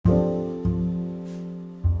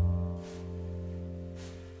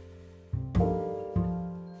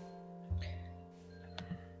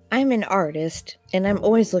I'm an artist and I'm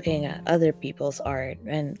always looking at other people's art,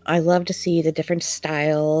 and I love to see the different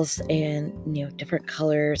styles and different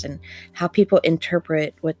colors and how people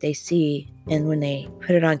interpret what they see, and when they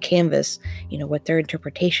put it on canvas, what their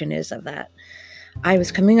interpretation is of that. I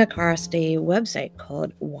was coming across a website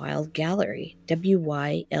called Wild Gallery,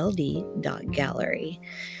 WYLD.gallery.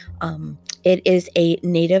 It is a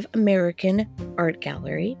Native American art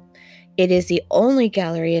gallery. It is the only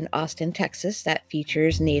gallery in Austin, Texas that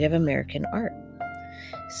features Native American art.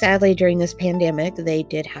 Sadly, during this pandemic, they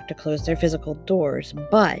did have to close their physical doors,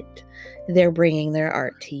 but they're bringing their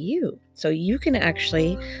art to you. So you can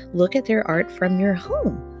actually look at their art from your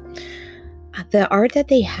home. The art that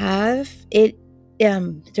they have,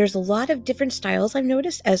 there's a lot of different styles I've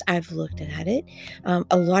noticed as I've looked at it.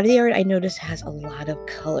 A lot of the art I noticed has a lot of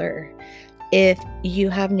color. If you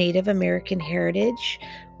have Native American heritage,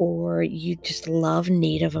 or you just love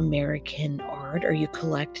Native American art, or you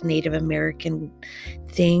collect Native American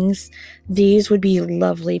things, these would be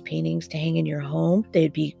lovely paintings to hang in your home.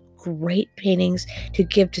 They'd be great paintings to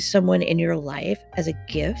give to someone in your life as a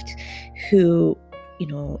gift who,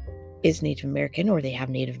 is Native American, or they have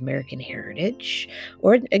Native American heritage,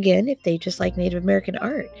 or again, if they just like Native American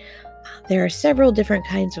art. There are several different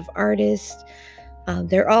kinds of artists.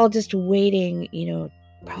 They're all just waiting,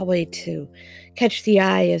 probably to catch the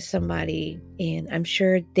eye of somebody. And I'm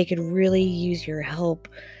sure they could really use your help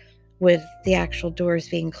with the actual doors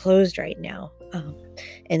being closed right now.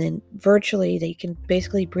 And then virtually, they can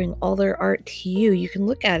basically bring all their art to you. You can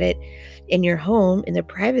look at it in your home, in the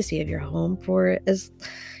privacy of your home, for as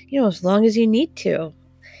long as you need to.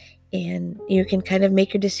 And you can kind of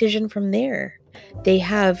make your decision from there. They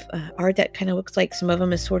have art that kind of looks like, some of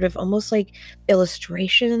them is sort of almost like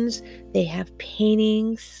illustrations. They have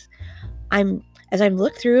paintings. As I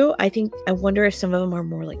look through, I wonder if some of them are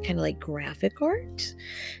more like kind of like graphic art.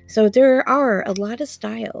 So there are a lot of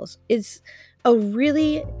styles. It's a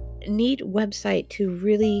really neat website to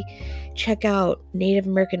really check out Native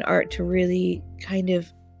American art, to really kind of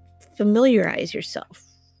familiarize yourself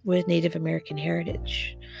with Native American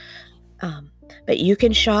heritage. But you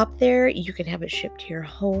can shop there. You can have it shipped to your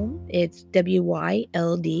home. It's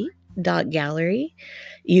WYLD.gallery.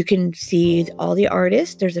 You can see all the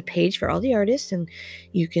artists. There's a page for all the artists, and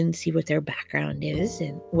you can see what their background is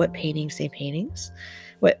and what paintings they painted.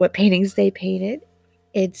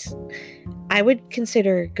 I would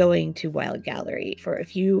consider going to Wild Gallery for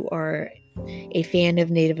if you are a fan of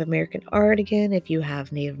Native American art, again, if you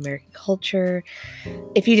have Native American culture,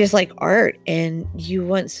 if you just like art and you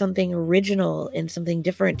want something original and something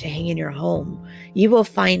different to hang in your home, you will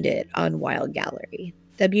find it on Wild Gallery,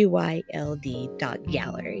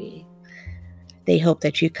 WYLD.gallery. They hope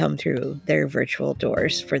that you come through their virtual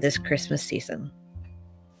doors for this Christmas season.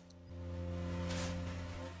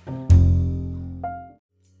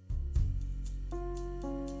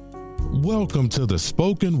 Welcome to the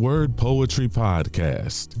Spoken Word Poetry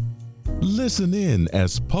Podcast. Listen in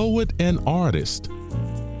as poet and artist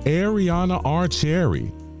Ariana R.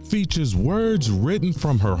 Cherry features words written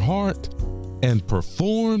from her heart and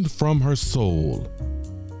performed from her soul.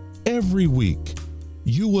 Every week,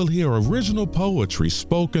 you will hear original poetry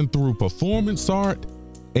spoken through performance art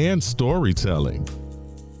and storytelling.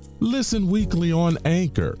 Listen weekly on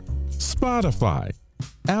Anchor, Spotify,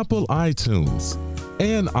 Apple iTunes,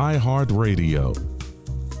 and iHeartRadio.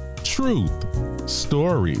 Truth,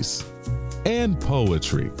 stories, and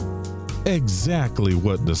poetry. Exactly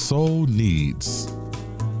what the soul needs.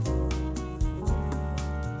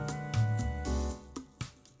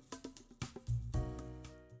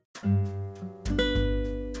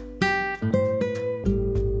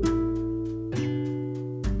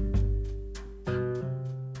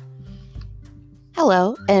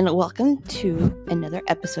 Hello, and welcome to another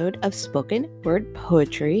episode of Spoken Word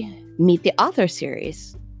Poetry Meet the Author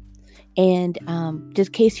series. And just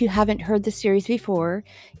in case you haven't heard the series before,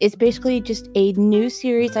 it's basically just a new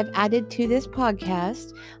series I've added to this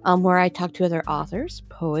podcast, where I talk to other authors,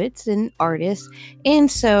 poets, and artists, and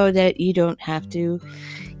so that you don't have to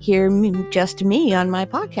hear just me on my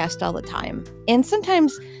podcast all the time. And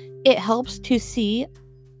sometimes it helps to see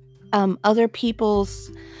other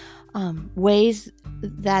people's ways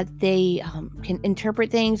that they can interpret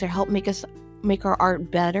things or help make our art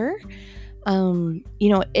better. Talking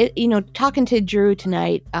to Drew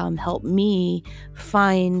tonight helped me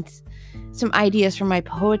find some ideas for my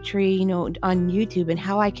poetry, on YouTube, and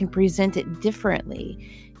how I can present it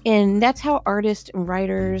differently. And that's how artists and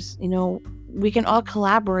writers, we can all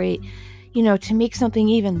collaborate, to make something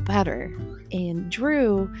even better. And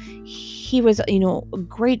Drew, he was, a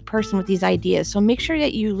great person with these ideas. So make sure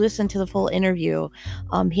that you listen to the full interview.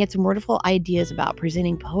 He had some wonderful ideas about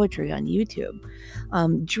presenting poetry on YouTube.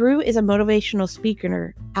 Drew is a motivational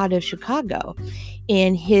speaker out of Chicago,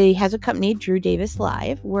 and he has a company, Drew Davis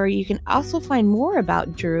Live, where you can also find more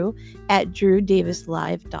about Drew at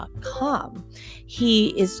drewdavislive.com. He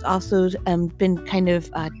is also been kind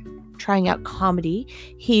of trying out comedy.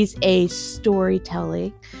 He's a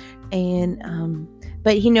storyteller, and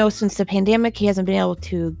but since the pandemic, he hasn't been able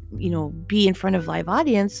to, be in front of live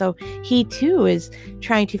audience. So he too is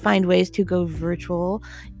trying to find ways to go virtual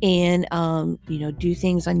and, do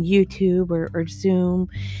things on YouTube or Zoom.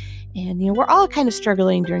 And, we're all kind of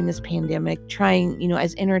struggling during this pandemic, trying,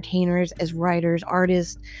 as entertainers, as writers,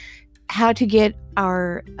 artists, how to get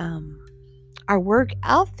our work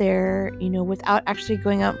out there, without actually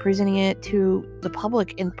going out and presenting it to the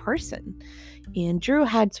public in person. And Drew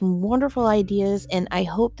had some wonderful ideas, and I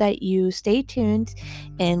hope that you stay tuned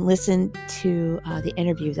and listen to the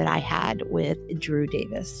interview that I had with Drew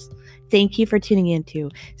Davis. Thank you for tuning in to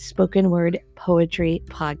Spoken Word Poetry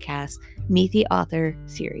Podcast, Meet the Author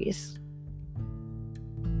series.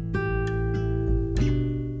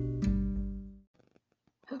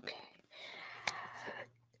 Okay.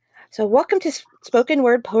 So welcome to Spoken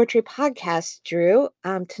Word Poetry Podcast, Drew.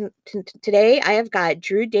 Today I have got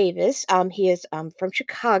Drew Davis. He is from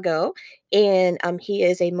Chicago, and he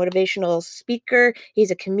is a motivational speaker. He's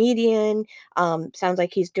a comedian. Sounds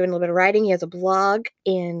like he's doing a little bit of writing. He has a blog,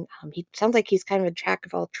 and he sounds like he's kind of a jack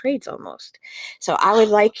of all trades almost. So I would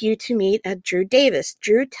like you to meet Drew Davis.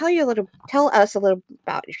 Drew, tell us a little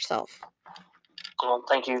about yourself. Well,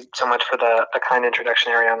 thank you so much for the kind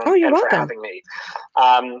introduction, Ariana. Oh, you're welcome. For having me.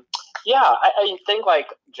 I think like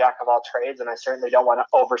jack of all trades, and I certainly don't want to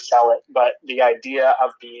oversell it, but the idea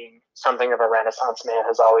of being something of a Renaissance man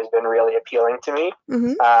has always been really appealing to me.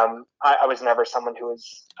 Mm-hmm. I was never someone who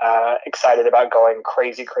was excited about going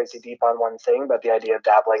crazy deep on one thing, but the idea of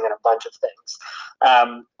dabbling in a bunch of things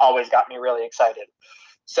always got me really excited.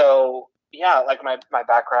 So yeah, like my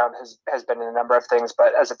background has been in a number of things,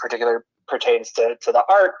 but as it particular pertains to the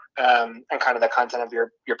art and kind of the content of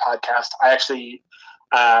your podcast, I actually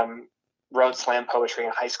wrote slam poetry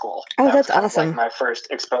in high school. Oh, that's awesome. Like my first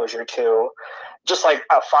exposure to just like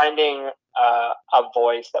finding a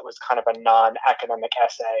voice that was kind of a non-academic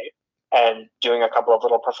essay and doing a couple of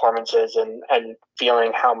little performances and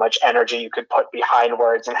feeling how much energy you could put behind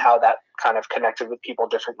words and how that kind of connected with people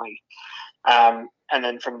differently. And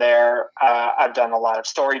then from there, I've done a lot of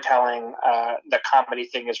storytelling. The comedy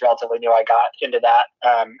thing is relatively new. I got into that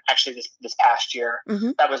actually this past year.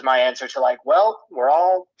 Mm-hmm. That was my answer to like, well, we're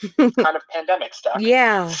all kind of pandemic stuck.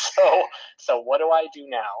 Yeah. So what do I do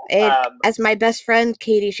now? And as my best friend,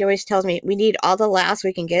 Katie, she always tells me, we need all the laughs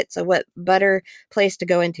we can get. So what better place to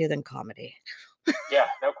go into than comedy? Yeah,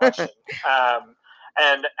 no question. And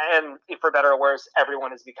for better or worse,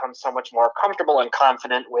 everyone has become so much more comfortable and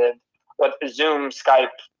confident with what Zoom, Skype,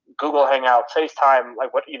 Google Hangout, FaceTime,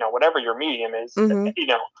 like whatever your medium is. Mm-hmm.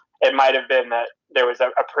 It might have been that there was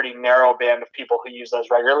a pretty narrow band of people who use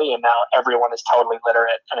those regularly, and now everyone is totally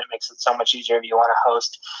literate, and it makes it so much easier if you want to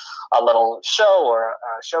host a little show or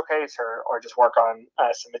a showcase or just work on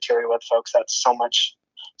some material with folks. That's so much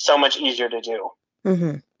easier to do.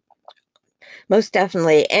 Mm-hmm. Most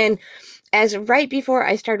definitely. And as right before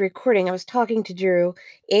I started recording, I was talking to Drew,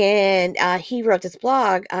 and he wrote this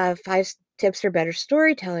blog, 5 Tips for Better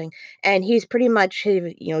Storytelling. And he's pretty much,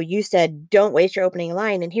 you said, don't waste your opening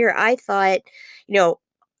line. And here I thought,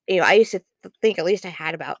 I used to think at least I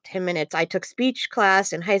had about 10 minutes. I took speech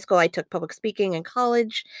class in high school. I took public speaking in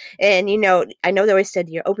college. And, I know they always said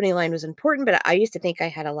your opening line was important, but I used to think I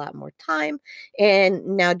had a lot more time.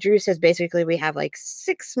 And now Drew says basically we have like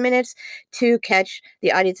 6 minutes to catch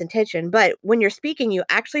the audience attention. But when you're speaking, you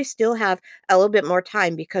actually still have a little bit more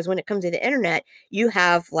time, because when it comes to the internet, you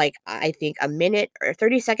have like, I think, a minute or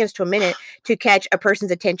 30 seconds to a minute to catch a person's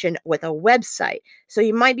attention with a website. So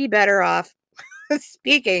you might be better off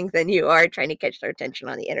speaking than you are trying to catch their attention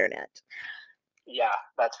on the internet. Yeah,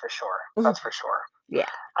 that's for sure. That's for sure. Yeah.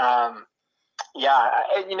 And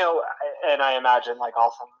I imagine like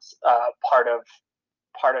all things, part of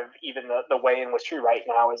even the way in which we write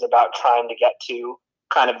now is about trying to get to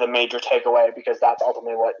kind of the major takeaway, because that's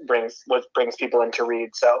ultimately what brings people in to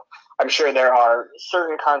read. So I'm sure there are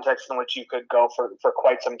certain contexts in which you could go for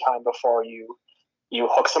quite some time before you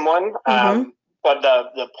hook someone. Mm-hmm. But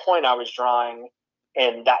the point I was drawing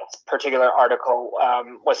in that particular article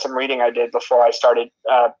was some reading I did before I started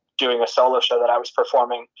doing a solo show that I was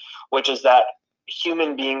performing, which is that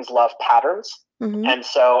human beings love patterns. Mm-hmm. And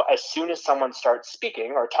so as soon as someone starts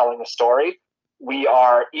speaking or telling a story, we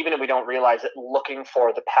are, even if we don't realize it, looking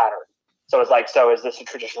for the pattern. So it's like, so is this a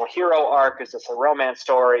traditional hero arc? Is this a romance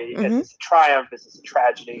story? Mm-hmm. Is this a triumph? Is this a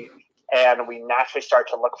tragedy? And we naturally start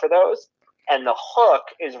to look for those. And the hook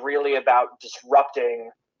is really about disrupting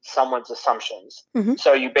someone's assumptions. Mm-hmm.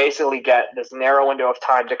 So you basically get this narrow window of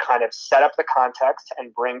time to kind of set up the context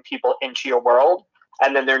and bring people into your world.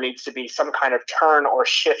 And then there needs to be some kind of turn or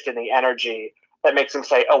shift in the energy that makes them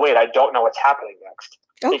say, oh, wait, I don't know what's happening next.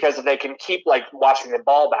 Oh. Because if they can keep like watching the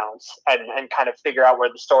ball bounce and kind of figure out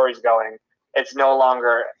where the story's going, it's no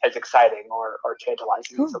longer as exciting or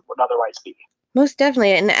tantalizing as it would otherwise be. Most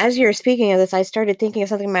definitely. And as you were speaking of this, I started thinking of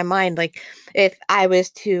something in my mind. Like if I was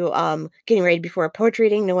to getting ready before a poetry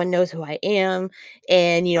reading, no one knows who I am.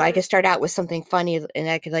 And, I could start out with something funny and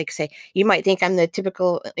I could like say, you might think I'm the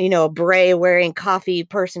typical, beret wearing coffee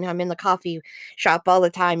person. I'm in the coffee shop all the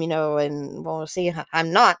time, and we'll see,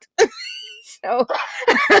 I'm not. So,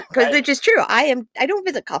 because it's just true. I don't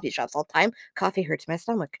visit coffee shops all the time. Coffee hurts my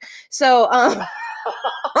stomach. So,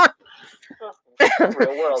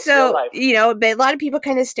 Real world, so, real life. but a lot of people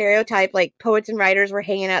kind of stereotype like poets and writers were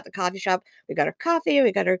hanging out at the coffee shop. We got our coffee,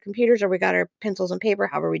 we got our computers, or we got our pencils and paper,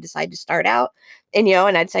 however we decide to start out. And,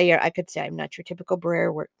 and I'd say, I could say I'm not your typical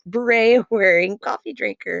beret wearing coffee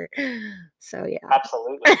drinker. So, yeah.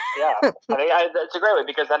 Absolutely. Yeah. I think it's a great way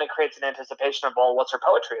because then it creates an anticipation of, well, what's her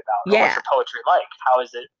poetry about? Yeah. Or what's her poetry like? How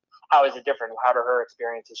is it different? How do her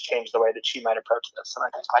experiences change the way that she might approach this? And I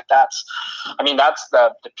think like that's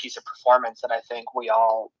the piece of performance that I think we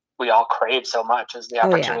all crave so much is the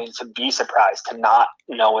opportunity to be surprised, to not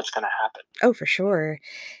know what's going to happen. Oh, for sure.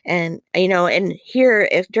 And, and here,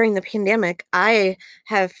 if during the pandemic, I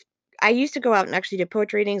used to go out and actually do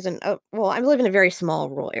poetry readings and, I live in a very small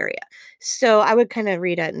rural area. So I would kind of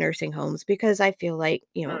read at nursing homes because I feel like,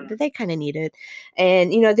 that they kind of need it.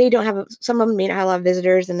 And, they don't have, some of them may not have a lot of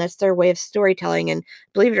visitors and that's their way of storytelling. And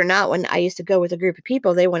believe it or not, when I used to go with a group of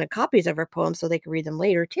people, they wanted copies of our poems so they could read them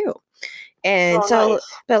later too. And nice.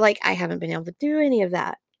 But like, I haven't been able to do any of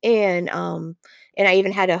that. And I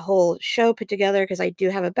even had a whole show put together because I do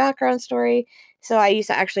have a background story. So I used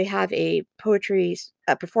to actually have a poetry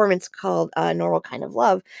performance called Normal Kind of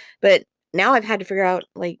Love. But now I've had to figure out,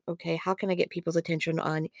 like, okay, how can I get people's attention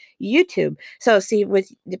on YouTube? So see,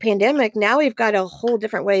 with the pandemic, now we've got a whole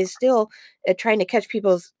different way still trying to catch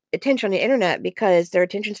people's attention on the internet because their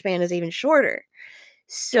attention span is even shorter.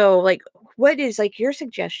 So, like, what is like your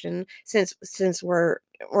suggestion since we're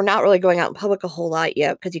not really going out in public a whole lot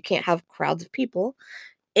yet because you can't have crowds of people?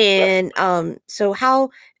 And so how,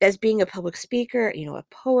 as being a public speaker, a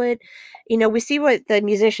poet, we see what the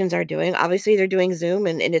musicians are doing. Obviously, they're doing Zoom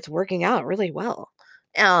and it's working out really well.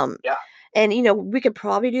 Yeah. And we could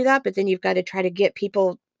probably do that, but then you've got to try to get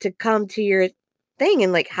people to come to your thing.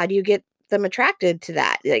 And like, how do you get them attracted to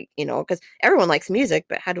that? Like, because everyone likes music,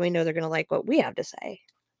 but how do we know they're going to like what we have to say?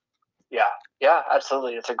 Yeah,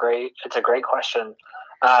 absolutely. It's a great question.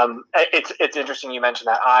 It's interesting you mentioned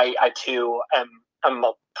that. I too am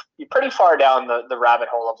pretty far down the rabbit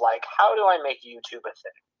hole of like, how do I make YouTube a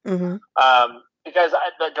thing? Mm-hmm. Because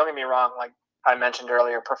don't get me wrong, like I mentioned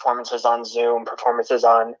earlier, performances on Zoom, performances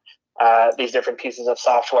on these different pieces of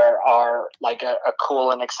software are like a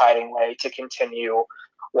cool and exciting way to continue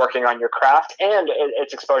working on your craft, and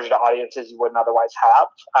it's exposure to audiences you wouldn't otherwise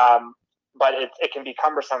have. But it can be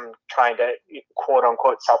cumbersome trying to quote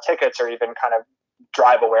unquote sell tickets or even kind of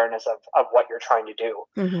drive awareness of what you're trying to do.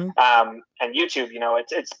 Mm-hmm. And YouTube,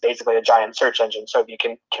 it's basically a giant search engine. So if you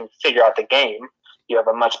can figure out the game, you have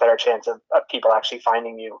a much better chance of people actually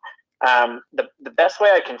finding you. The best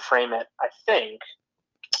way I can frame it, I think,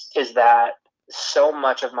 is that so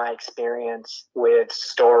much of my experience with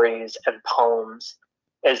stories and poems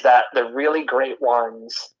is that the really great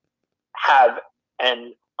ones have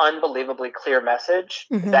an unbelievably clear message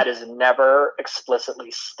that is never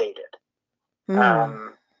explicitly stated.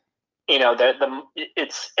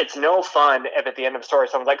 It's no fun if at the end of a story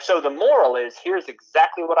someone's like, so the moral is here's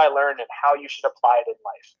exactly what I learned and how you should apply it in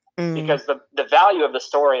life. Because the value of the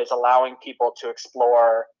story is allowing people to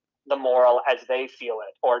explore the moral as they feel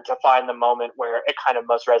it, or to find the moment where it kind of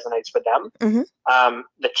most resonates with them.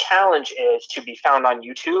 The challenge is to be found on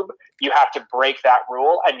YouTube. You have to break that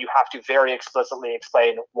rule and you have to very explicitly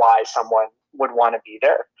explain why someone would want to be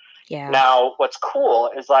there. Yeah. Now, what's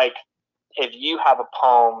cool is like, if you have a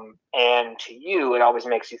poem and to you it always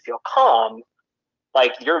makes you feel calm,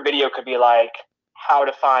 like your video could be like how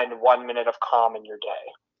to find 1 minute of calm in your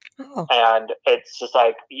day. Oh. And it's just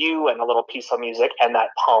like you and a little piece of music and that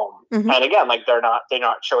poem. Mm-hmm. And again, like they're not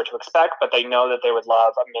sure what to expect, but they know that they would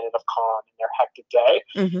love a minute of calm in their hectic day.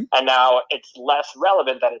 Mm-hmm. And now it's less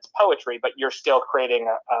relevant that it's poetry, but you're still creating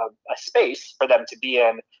a space for them to be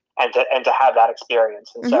in and to have that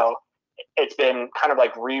experience. And Mm-hmm. so it's been kind of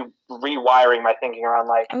like rewiring my thinking around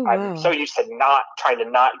like, Oh, I'm wow. so used to not trying to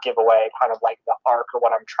not give away kind of like the arc or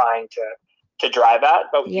what I'm trying to drive at.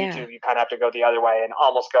 But with Yeah. YouTube, you kind of have to go the other way and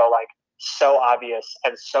almost go like so obvious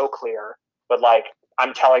and so clear, but like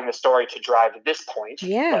I'm telling the story to drive this point,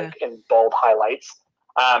 Yeah. like in bold highlights.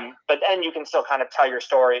 But then you can still kind of tell your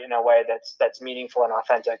story in a way that's meaningful and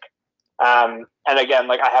authentic. And again,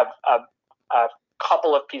 like I have a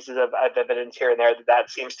couple of pieces of evidence here and there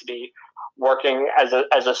that seems to be working as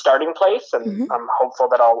a starting place, and Mm-hmm. I'm hopeful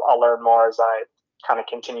that I'll learn more as I kind of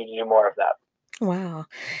continue to do more of that. Wow.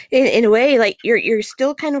 In a way, like you're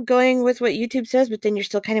still kind of going with what YouTube says, but then you're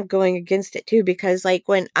still kind of going against it too, because like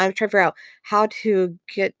when I'm trying to figure out how to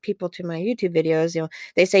get people to my YouTube videos,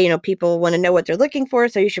 they say, people want to know what they're looking for,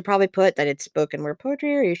 so you should probably put that it's spoken word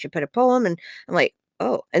poetry, or you should put a poem. And I'm like,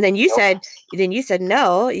 oh, and then you Nope. said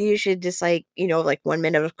no, you should just like, like 1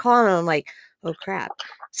 minute of calm. And I'm like, oh crap.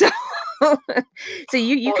 So so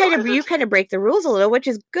you kind of break the rules a little, which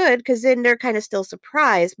is good, because then they're kind of still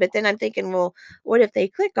surprised. But then I'm thinking, well, what if they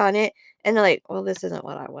click on it and they're like, well, this isn't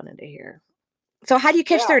what I wanted to hear. So how do you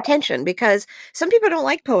catch their attention? Because some people don't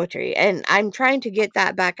like poetry, and I'm trying to get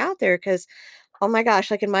that back out there, because oh my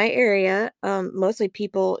gosh, like in my area, mostly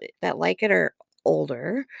people that like it are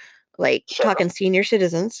older, like talking senior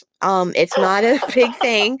citizens. It's not a big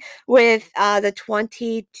thing with the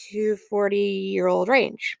 20 to 40-year-old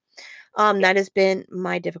range. That has been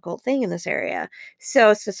my difficult thing in this area.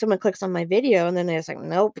 So someone clicks on my video and then they're just like,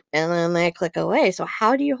 nope, and then they click away. So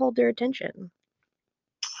how do you hold their attention?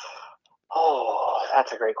 Oh,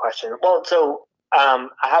 that's a great question. Well, so I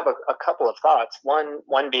have a couple of thoughts.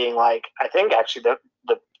 One being like, I think actually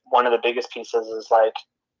the one of the biggest pieces is like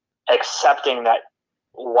accepting that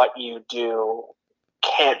what you do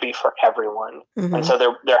can't be for everyone. Mm-hmm. And so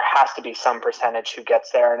there has to be some percentage who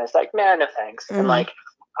gets there and is like, man, no thanks. Mm-hmm. And like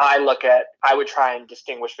I would try and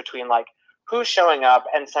distinguish between like who's showing up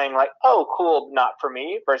and saying like, oh, cool, not for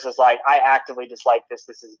me, versus like I actively dislike this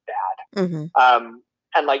is bad. Mm-hmm.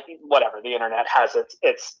 And like whatever, the internet has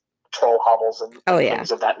its troll hovels and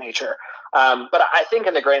things of that nature. But I think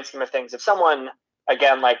in the grand scheme of things, if someone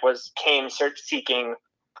again like came seeking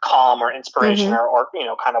calm or inspiration, Mm-hmm.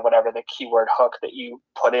 or kind of whatever the keyword hook that you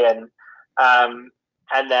put in,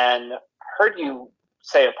 and then heard you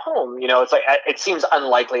say a poem, it's like it seems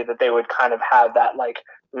unlikely that they would kind of have that like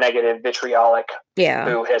negative vitriolic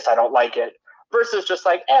boo hiss, I don't like it, versus just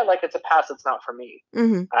like like it's a pass, it's not for me.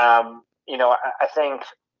 Mm-hmm. I think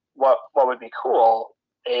what would be cool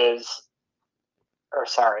is, or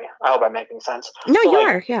sorry, I hope I'm making sense. No, so you like,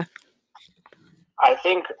 are, yeah. I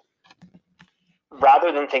think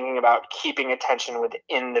rather than thinking about keeping attention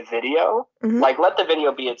within the video, Mm-hmm. like let the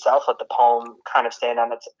video be itself, let the poem kind of stand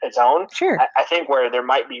on its own. Sure. I think where there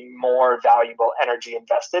might be more valuable energy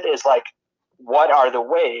invested is like, what are the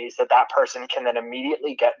ways that person can then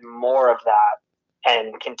immediately get more of that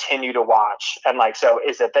and continue to watch? And like, so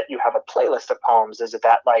is it that you have a playlist of poems? Is it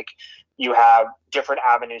that like you have different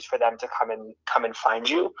avenues for them to come and find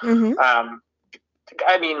you? Mm-hmm.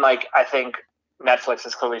 I mean, like, I think Netflix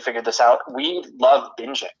has clearly figured this out. We love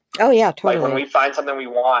binging. Oh yeah, totally. Like when we find something we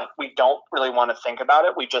want, we don't really want to think about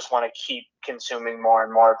it. We just want to keep consuming more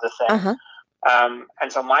and more of the thing. Uh-huh.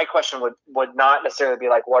 And so my question would not necessarily be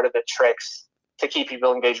like, what are the tricks to keep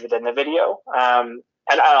people engaged within the video? And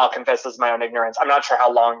I'll confess, this is my own ignorance, I'm not sure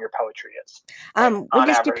how long your poetry is.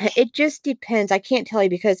 It just depends. I can't tell you,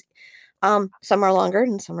 because some are longer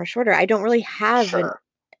and some are shorter. I don't really have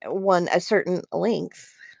a certain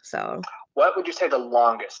length. So what would you say the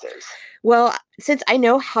longest is? Well, since I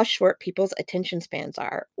know how short people's attention spans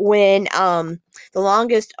are, when the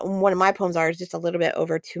longest one of my poems is just a little bit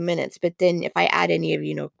over 2 minutes, but then if I add any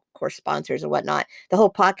of, of course, sponsors or whatnot, the whole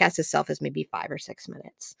podcast itself is maybe 5 or 6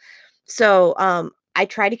 minutes. So I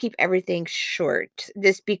try to keep everything short,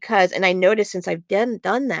 just because, and I noticed since I've done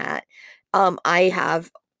that, I have,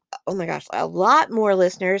 oh my gosh, a lot more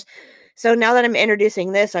listeners. So now that I'm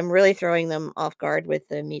introducing this, I'm really throwing them off guard with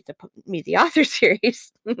the Meet the Author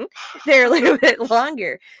series. They're a little bit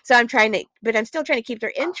longer. So I'm still trying to keep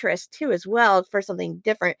their interest too as well, for something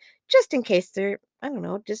different, just in case they're, I don't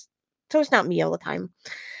know, just so it's not me all the time.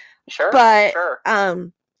 Sure.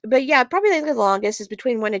 But yeah, probably the longest is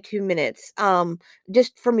between 1 to 2 minutes,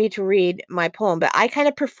 just for me to read my poem. But I kind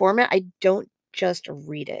of perform it. I don't just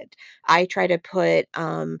read it. I try to put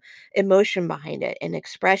emotion behind it and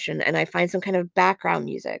expression, and I find some kind of background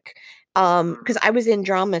music. Because I was in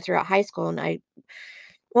drama throughout high school, and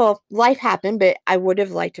well, life happened, but I would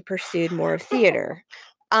have liked to pursue more of theater.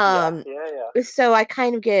 Yeah. So I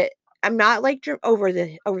kind of get, I'm not like over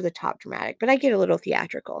the top dramatic, but I get a little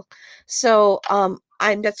theatrical. So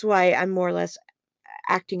that's why I'm more or less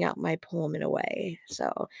acting out my poem in a way.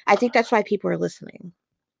 So I think that's why people are listening.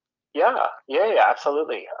 Yeah,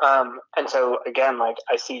 absolutely. And so again, like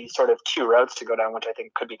I see sort of two roads to go down, which I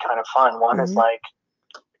think could be kind of fun. One is like,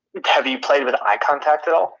 have you played with eye contact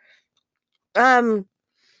at all?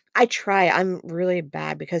 I try. I'm really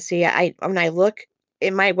bad because see, when I look,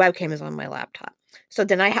 my webcam is on my laptop, so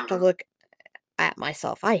then I have to look at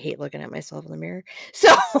myself. I hate looking at myself in the mirror.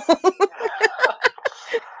 So,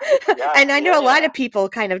 and I know a lot of people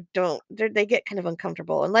kind of don't. They get kind of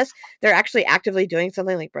uncomfortable unless they're actually actively doing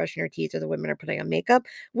something like brushing their teeth, or the women are putting on makeup.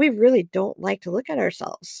 We really don't like to look at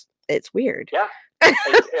ourselves. It's weird. Yeah,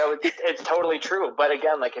 it's totally true. But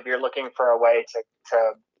again, like if you're looking for a way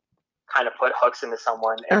to kind of put hooks into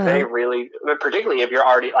someone, if they really, particularly if you're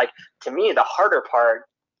already like, to me, the harder part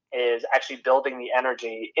is actually building the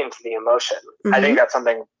energy into the emotion. I think that's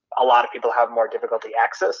something a lot of people have more difficulty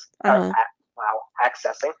accessing.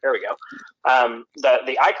 There we go.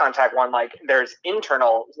 The eye contact one, like there's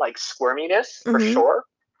internal like squirminess for sure,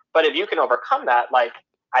 but if you can overcome that, like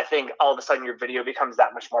I think all of a sudden your video becomes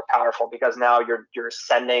that much more powerful, because now you're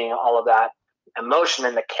sending all of that emotion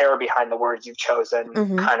and the care behind the words you've chosen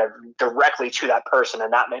kind of directly to that person,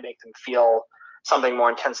 and that may make them feel something more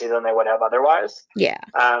intensely than they would have otherwise. Yeah.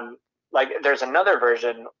 Like there's another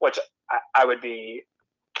version which I would be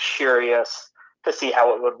curious to see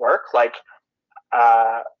how it would work. Like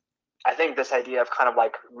I think this idea of kind of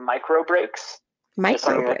like micro breaks is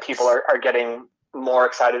something that people are getting more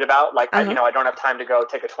excited about. Like I don't have time to go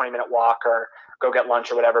take a 20-minute walk or go get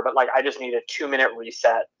lunch or whatever, but like I just need a 2-minute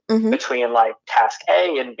reset between like task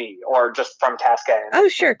A and B, or just from task A. Oh,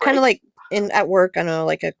 sure. Kind of like at work, I know,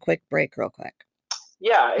 like a quick break real quick.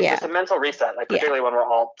 Yeah, it's just a mental reset, like particularly when we're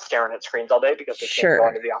all staring at screens all day because we can't go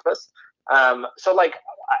into the office. So like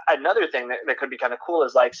another thing that could be kind of cool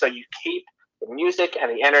is like, so you keep the music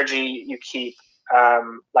and the energy, you keep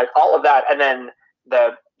like all of that, and then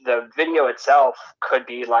the video itself could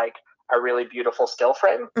be like a really beautiful still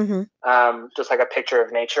frame, just like a picture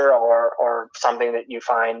of nature or something that you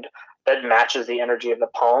find that matches the energy of the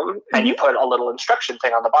poem, and you put a little instruction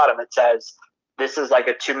thing on the bottom that says, this is like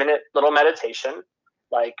a 2-minute little meditation,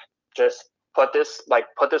 like just put this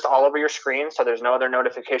all over your screen so there's no other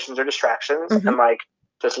notifications or distractions, and like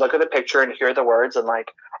just look at the picture and hear the words. And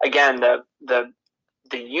like again, the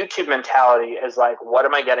YouTube mentality is like, what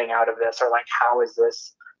am I getting out of this, or like how is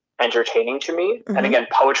this entertaining to me? And again,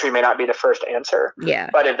 poetry may not be the first answer,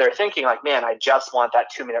 but if they're thinking like, man, I just want that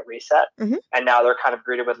 2-minute reset, and now they're kind of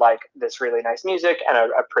greeted with like this really nice music and a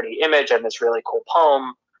pretty image and this really cool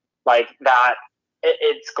poem, like that,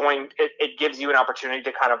 it gives you an opportunity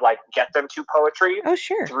to kind of like get them to poetry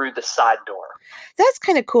through the side door. That's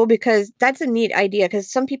kind of cool, because that's a neat idea, because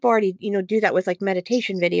some people already do that with like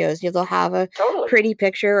meditation videos. They'll have a pretty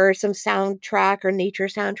picture or some soundtrack or nature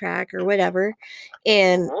soundtrack or whatever,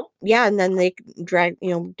 and and then they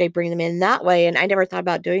they bring them in that way. And I never thought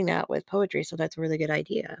about doing that with poetry, so that's a really good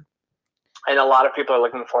idea. And a lot of people are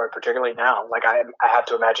looking for it, particularly now. Like I have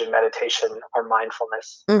to imagine meditation or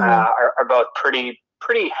mindfulness are both pretty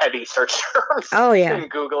heavy search terms in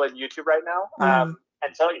Google and YouTube right now.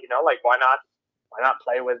 And so like why not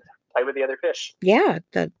play with the other fish? Yeah,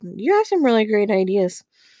 you have some really great ideas.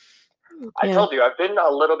 I told you I've been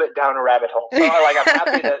a little bit down a rabbit hole. So like I'm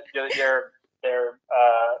happy that they're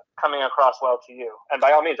coming across well to you. And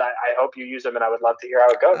by all means, I hope you use them, and I would love to hear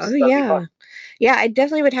how it goes. Oh, yeah. Yeah, I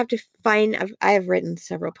definitely would have to find, I have written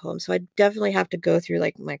several poems, so I definitely have to go through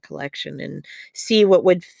like my collection and see what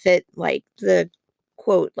would fit like the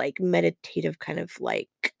quote, like meditative kind of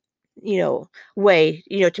like, way,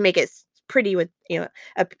 to make it pretty with,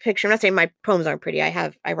 a picture. I'm not saying my poems aren't pretty.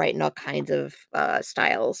 I write in all kinds of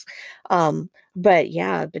styles. But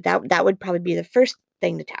that would probably be the first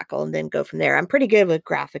thing to tackle, and then go from there. I'm pretty good with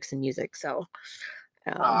graphics and music, so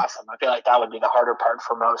awesome. I feel like that would be the harder part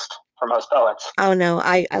for most poets. Oh no,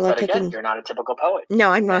 I love taking. Again, you're not a typical poet. No,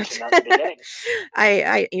 I'm not.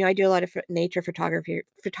 I do a lot of nature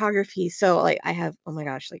photography. So like I have, oh my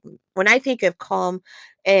gosh, like when I think of calm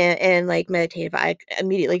and like meditative, I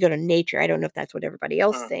immediately go to nature. I don't know if that's what everybody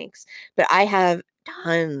else thinks, but I have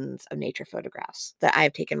tons of nature photographs that I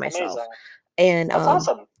have taken myself. Amazing. And that's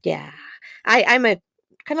awesome. Yeah, I'm a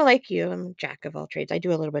kind of like you. I'm a jack of all trades. I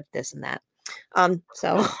do a little bit of this and that.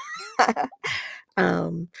 So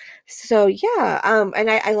um, so yeah, and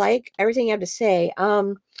I like everything you have to say.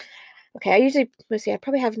 Okay, let's see, I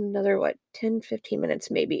probably have another, 10, 15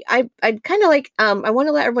 minutes maybe. I'd kind of like, I want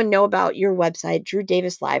to let everyone know about your website,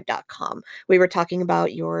 drewdavislive.com. We were talking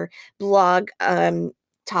about your blog,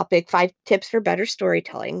 topic, 5 tips for better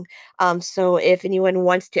storytelling. So if anyone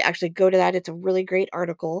wants to actually go to that, it's a really great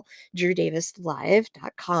article,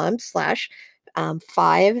 drewdavislive.com slash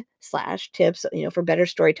 5/tips, for better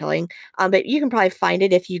storytelling. But you can probably find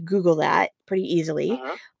it if you Google that pretty easily.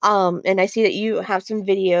 And I see that you have some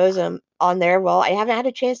videos on there. Well, I haven't had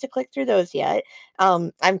a chance to click through those yet.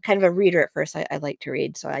 I'm kind of a reader at first. I like to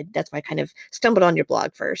read, so that's why I kind of stumbled on your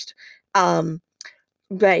blog first.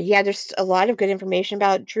 But yeah, there's a lot of good information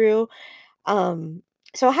about Drew. Um,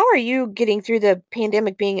 so how are you getting through the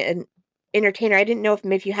pandemic being an entertainer? I didn't know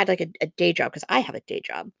if you had like a day job, because I have a day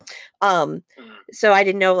job. So I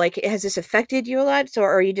didn't know, like, has this affected you a lot? So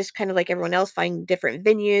are you just kind of like everyone else, finding different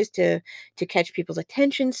venues to catch people's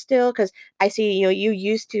attention still? Because I see, you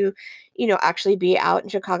used to, actually be out in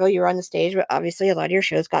Chicago. You were on the stage, but obviously a lot of your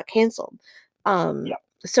shows got canceled. Yeah.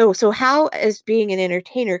 So how, as being an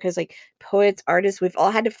entertainer, because like poets, artists, we've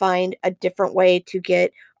all had to find a different way to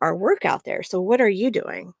get our work out there. So what are you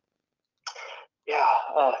doing? Yeah,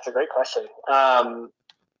 that's a great question.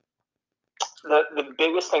 The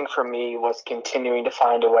biggest thing for me was continuing to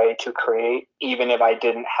find a way to create, even if I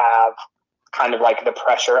didn't have kind of like the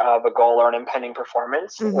pressure of a goal or an impending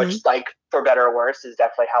performance, which, like, for better or worse, is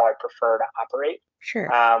definitely how I prefer to operate.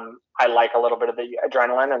 Sure. I like a little bit of the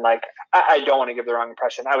adrenaline, and like, I don't want to give the wrong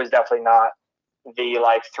impression. I was definitely not the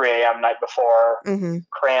like 3 a.m. night before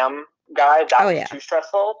cram guy. That was too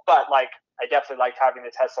stressful. But like, I definitely liked having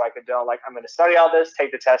the test, so I could know, like, I'm going to study all this,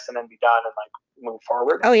 take the test, and then be done and like move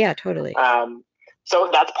forward. Oh yeah, totally. So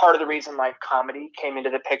that's part of the reason like comedy came into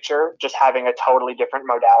the picture, just having a totally different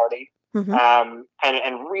modality. And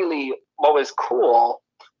really what was cool,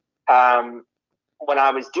 when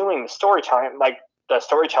I was doing the storytelling, like the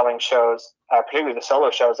storytelling shows, particularly the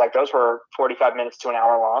solo shows, like those were 45 minutes to an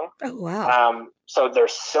hour long. Oh, wow. So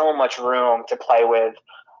there's so much room to play with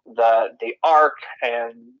the arc,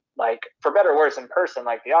 and like, for better or worse, in person,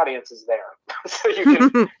 like the audience is there. So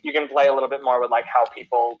you can play a little bit more with like how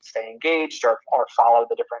people stay engaged or follow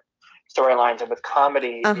the different storylines. And with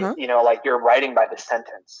comedy, like you're writing by the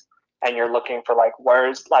sentence, and you're looking for like,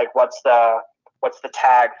 what's the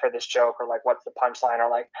tag for this joke, or like what's the punchline, or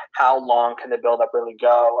like how long can the build up really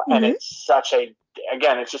go. And it's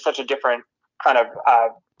just such a different kind of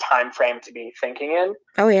time frame to be thinking in.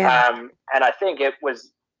 Oh yeah. And I think it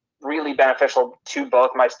was really beneficial to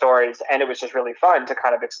both my stories, and it was just really fun to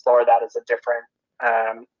kind of explore that as a different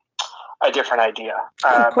idea.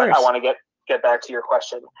 Of course. But I want to get back to your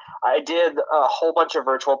question. I did a whole bunch of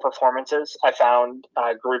virtual performances. I found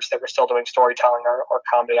groups that were still doing storytelling or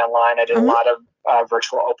comedy online. I did a lot of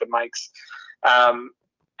virtual open mics.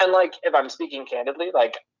 And like, if I'm speaking candidly,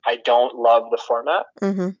 like, I don't love the format.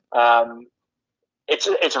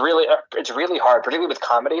 It's really hard, particularly with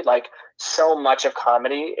comedy. Like, so much of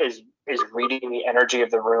comedy is reading the energy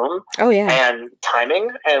of the room. Oh yeah. And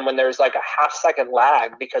timing. And when there's like a half-second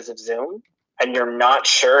lag because of Zoom, and you're not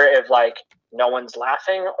sure if like no one's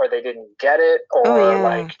laughing or they didn't get it, or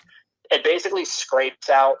like it basically scrapes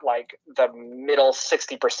out like the middle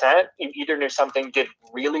 60%. You either knew something did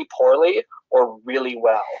really poorly or really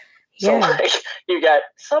well. So like, you get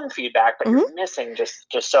some feedback, but you're missing just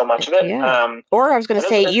so much of it. Yeah. Or I was going to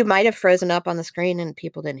say, you might have frozen up on the screen and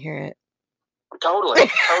people didn't hear it. Totally.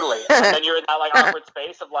 And then you're in that like awkward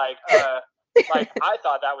space of like, I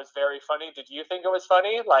thought that was very funny. Did you think it was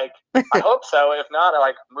funny? Like, I hope so. If not,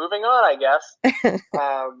 like, moving on, I guess.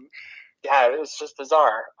 Yeah, it was just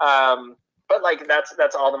bizarre. But like,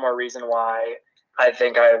 that's all the more reason why I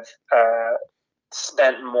think I've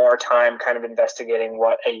spent more time kind of investigating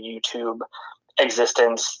what a YouTube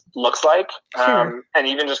existence looks like. Sure. And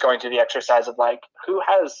even just going through the exercise of like, who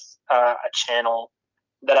has a channel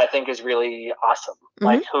that I think is really awesome?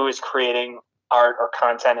 Like, who is creating art or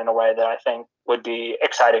content in a way that I think would be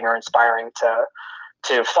exciting or inspiring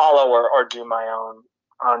to follow or do my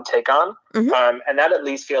own take on. And that at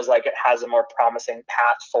least feels like it has a more promising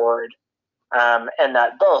path forward. And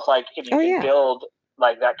that both, like, if you can build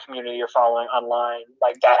like that community you're following online,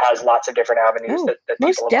 like that has lots of different avenues that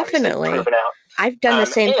most people definitely have proven out. I've done the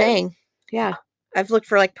same thing. Yeah. I've looked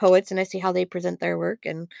for like poets and I see how they present their work,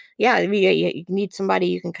 and you need somebody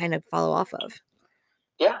you can kind of follow off of.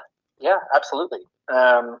 Yeah, absolutely.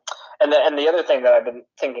 And the other thing that I've been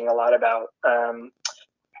thinking a lot about,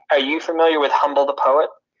 are you familiar with Humble the Poet?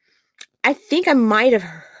 I think I might have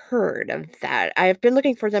heard of that. I've been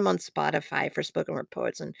looking for them on Spotify for spoken word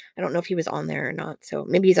poets, and I don't know if he was on there or not. So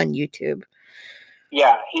maybe he's on YouTube.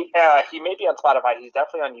 Yeah, he may be on Spotify. He's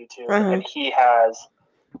definitely on YouTube, and he has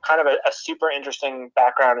kind of a super interesting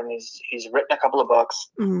background, and he's written a couple of books.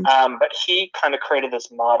 But he kind of created this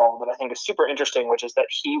model that I think is super interesting, which is that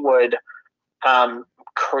he would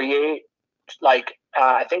create, like,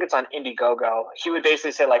 I think it's on Indiegogo. He would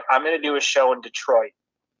basically say, like, I'm going to do a show in Detroit.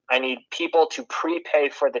 I need people to prepay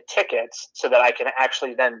for the tickets so that I can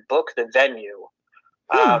actually then book the venue.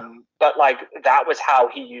 But like, that was how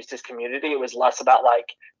he used his community. It was less about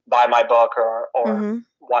like, buy my book or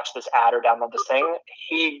watch this ad or download this thing.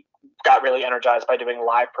 He got really energized by doing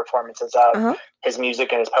live performances of his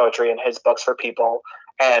music and his poetry and his books for people,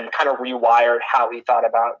 and kind of rewired how he thought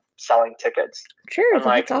about selling tickets. Sure, and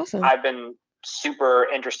like, that's awesome. I've been super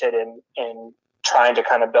interested in trying to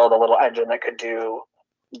kind of build a little engine that could do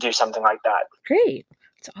something like that. Great.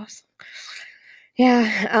 That's awesome.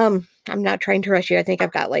 Yeah, I'm not trying to rush you. I think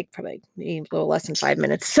I've got like probably a little less than 5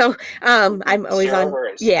 minutes. So I'm always Zero on.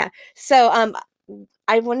 worries. Yeah. So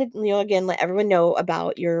I wanted to, again, let everyone know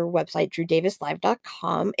about your website,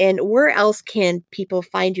 drewdavislive.com, and where else can people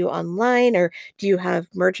find you online, or do you have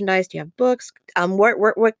merchandise? Do you have books?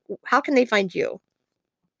 What how can they find you?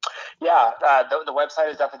 Yeah, the website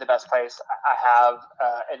is definitely the best place. I have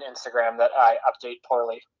an Instagram that I update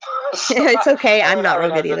poorly. So it's okay. I'm not real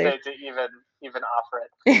good either. To even offer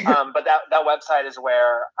it. But that website is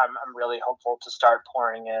where I'm really hopeful to start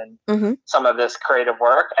pouring in some of this creative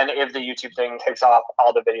work. And if the YouTube thing takes off,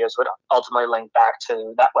 all the videos would ultimately link back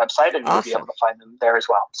to that website, and you'll be able to find them there as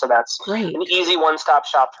well. So that's great. An easy one-stop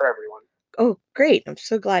shop for everyone. Oh, great. I'm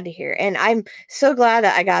so glad to hear. And I'm so glad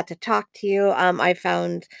that I got to talk to you. I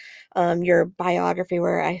found your biography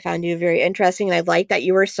where I found you very interesting. And I like that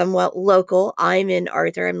you were somewhat local. I'm in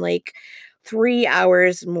Arthur. I'm like 3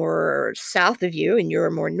 hours more south of you, and you're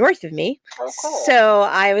more north of me. Oh, cool. So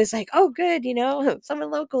I was like, oh, good.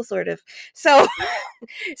 Someone local sort of. So,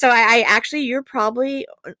 so I actually, you're probably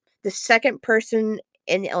the second person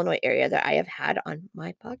in the Illinois area that I have had on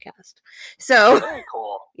my podcast. So very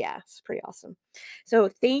cool. Yeah, it's pretty awesome. So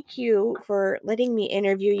thank you for letting me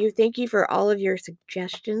interview you. Thank you for all of your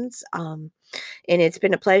suggestions. And it's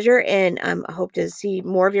been a pleasure, and I hope to see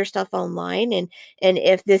more of your stuff online. And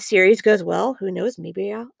if this series goes well, who knows,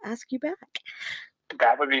 maybe I'll ask you back.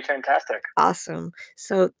 That would be fantastic. Awesome.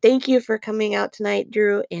 So thank you for coming out tonight,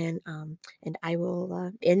 Drew, and I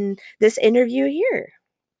will end this interview here.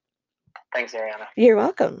 Thanks, Ariana. You're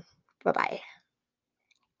welcome. Bye-bye.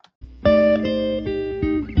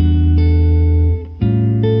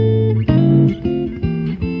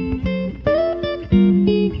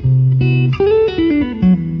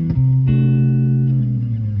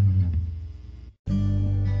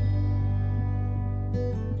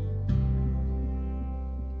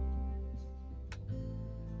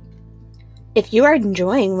 If you are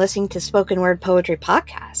enjoying listening to spoken word poetry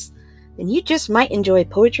podcasts, then you just might enjoy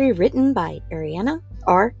poetry written by Ariana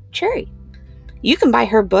R. Cherry. You can buy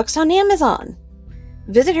her books on Amazon.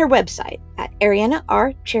 Visit her website at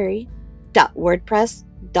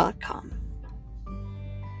arianarcherry.wordpress.com.